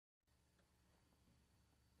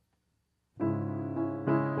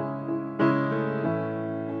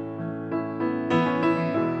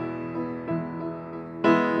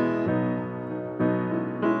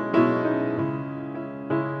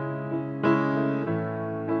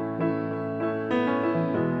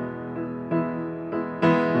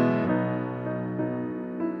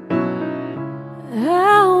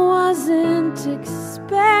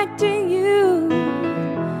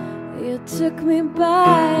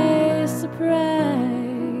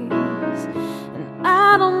surprise. And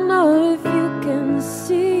I don't know if you can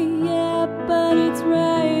see it, but it's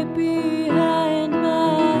right behind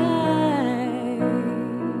my eyes.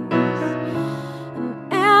 An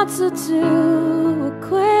answer to a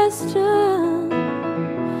question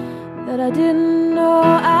that I didn't know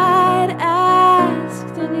I'd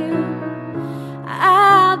asked of you.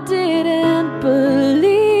 I didn't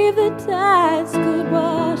believe the tides could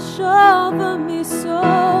wash over me so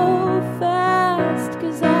fast,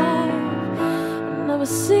 'cause I've never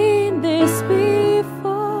seen this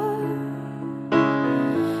before.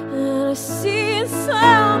 And I've seen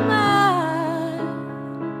so much.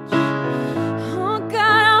 Oh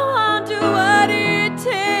God, I wonder what it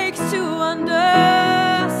takes to understand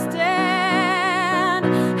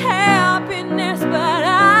happiness, but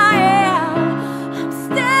I'm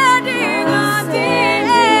standing on the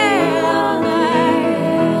edge.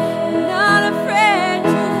 Not afraid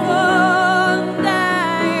to fall, and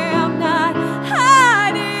I am not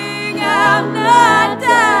hiding, I'm not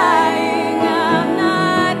dying, I'm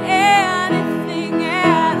not anything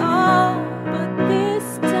at all. But this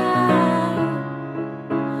time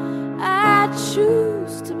I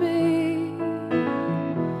choose to be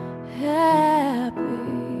happy.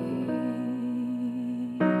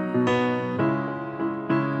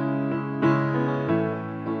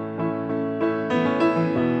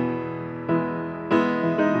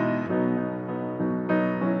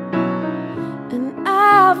 And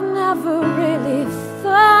I've never really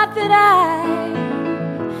thought that I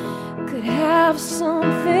could have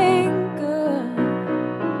something good.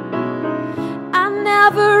 I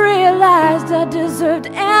never realized I deserved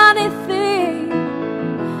anything.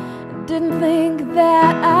 Didn't think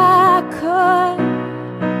that I could.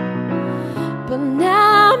 But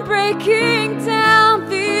now I'm breaking down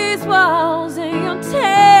these walls, and you're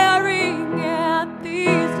tearing at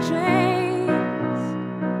these chains.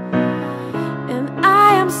 And I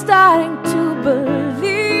am starting to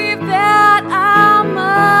believe that I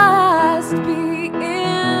must be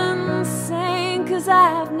insane, 'cause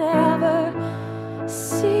I've never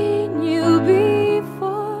seen you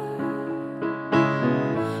before.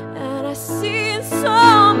 And I've seen so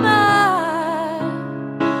much.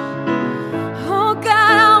 Oh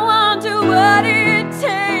God, I wonder what it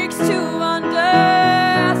takes to understand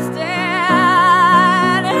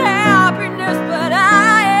happiness, but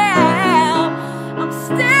I'm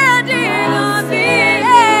standing on the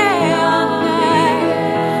edge.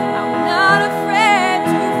 I'm not afraid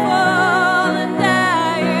to fall, and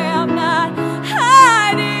I am not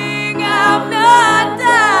hiding, I'm not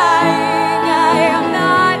dying, I am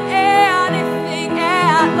not anything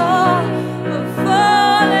at all but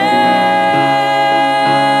falling.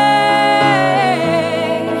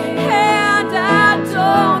 And I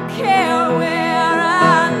don't care where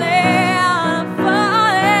I land, I'm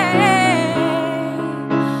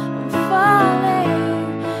falling,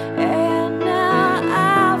 and now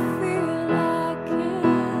I feel I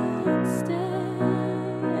can't stand.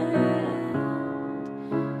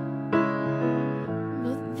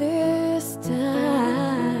 But this time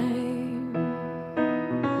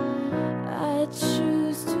I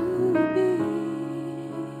choose to be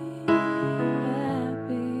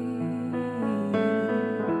happy.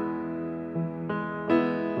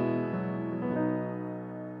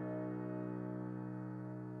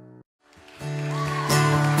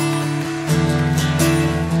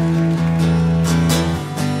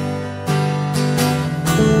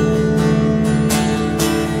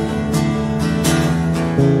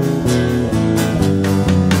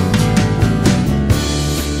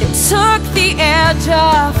 It took the edge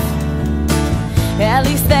off, at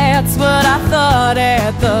least that's what I thought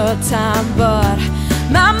at the time. But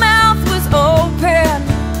my mouth was open,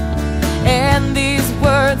 and these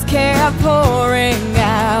words kept pouring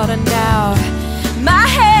out and out. My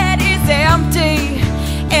head is empty,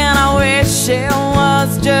 and I wish it was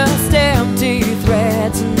just empty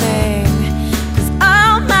threatening. 'Cause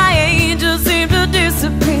all my angels seem to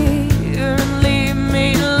disappear and leave me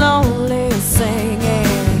lonely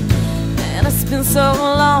singing. And it's been so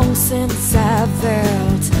long since I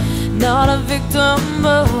felt not a victim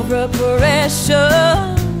of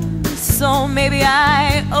reparation. So maybe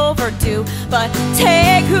I overdo, but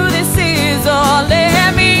take who this is or let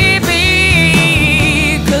me be.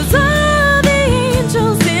 'Cause all the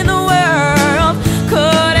angels in the world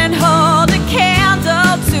couldn't hold a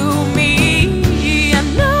candle to me. And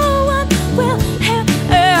no one will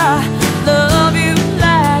ever love you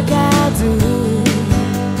like I do.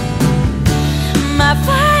 My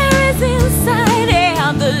fire is inside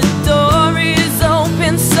and the door is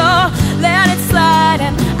open, so let it slide,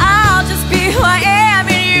 and I'll just be who I am,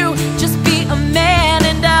 and you just be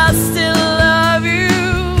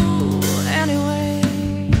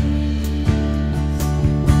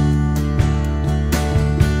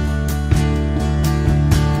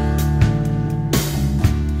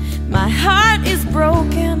heart is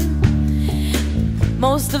broken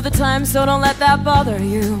most of the time, so don't let that bother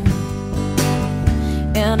you.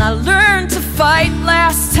 And I learned to fight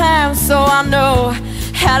last time, so I know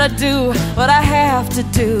how to do what I have to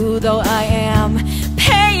do. Though I am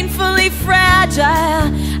painfully fragile,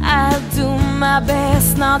 I'll do my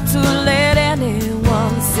best not to let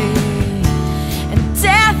anyone see. And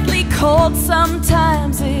deathly cold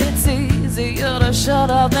sometimes, it's easier to shut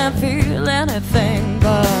up than feel anything.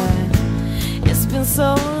 But it's been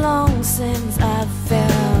so long since I've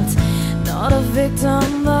felt not a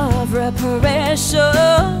victim of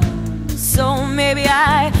reparation. So maybe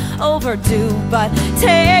I overdo, but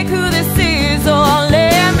take who this is or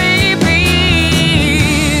let me be.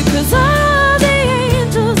 'Cause all the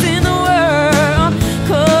angels in the world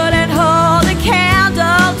couldn't hold a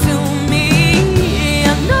candle to me,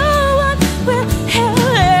 and no one will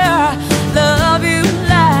ever love you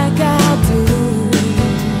like I do.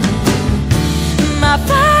 My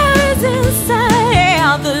fire is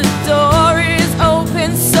inside, the door is open,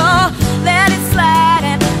 so let it slide,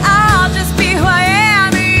 and I'll just be who I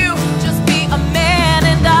am. You just be a man,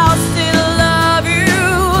 and I'll still love you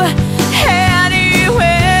anyways.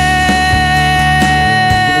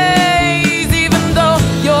 Even though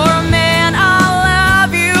you're a man, I'll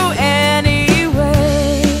love you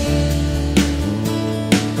anyway.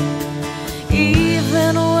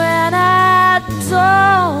 Even when I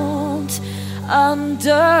don't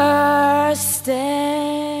understand.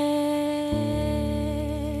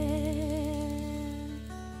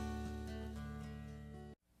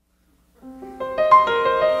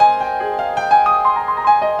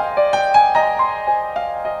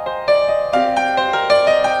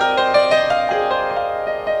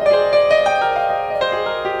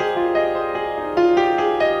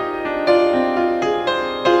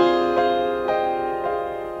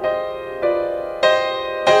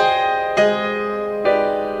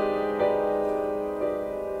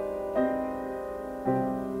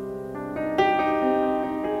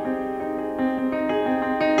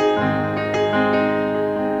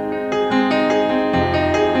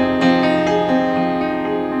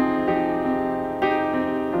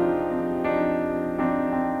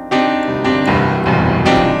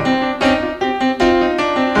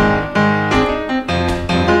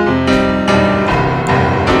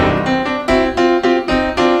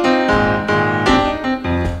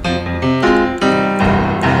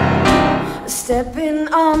 Stepping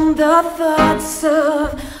on the thoughts of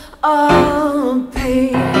all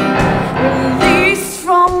pain, released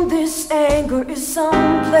from this anger is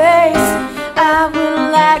someplace I would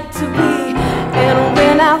like to be. And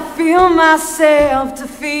when I feel myself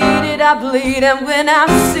defeated, I bleed. And when I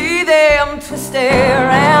see them twisted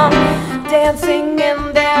around, dancing in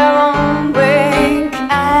their own wake,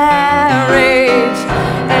 I rage.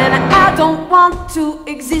 And I don't want to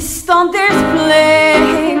exist on this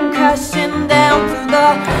plane, crashing down to the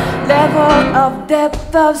level of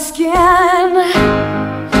depth of skin.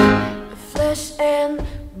 Flesh and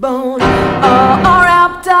bone all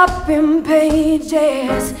wrapped up in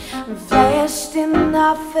pages, flashed in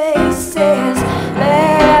our faces,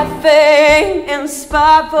 laughing in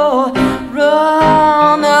sparkle,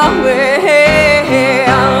 run away.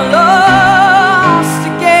 Lost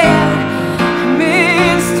again,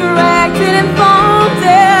 misdirected and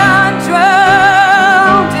folded,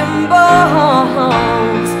 drowned in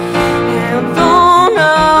bones and thrown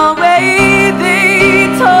away. They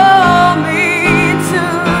told me to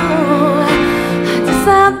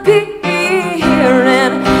disappear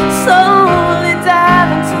and slowly dive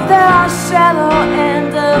into the shallow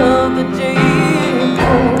end of the deep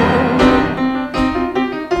pool.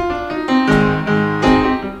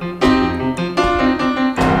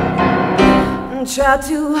 Try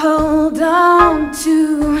to hold on to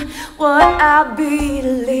what I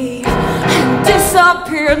believe, and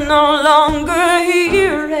disappear, no longer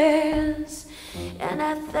here is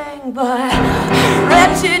anything but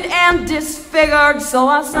wretched and disfigured. So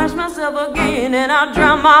I search myself again, and I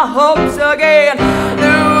drown my hopes again,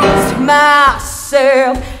 lose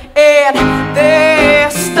myself in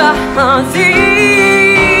this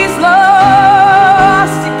disease, Lord.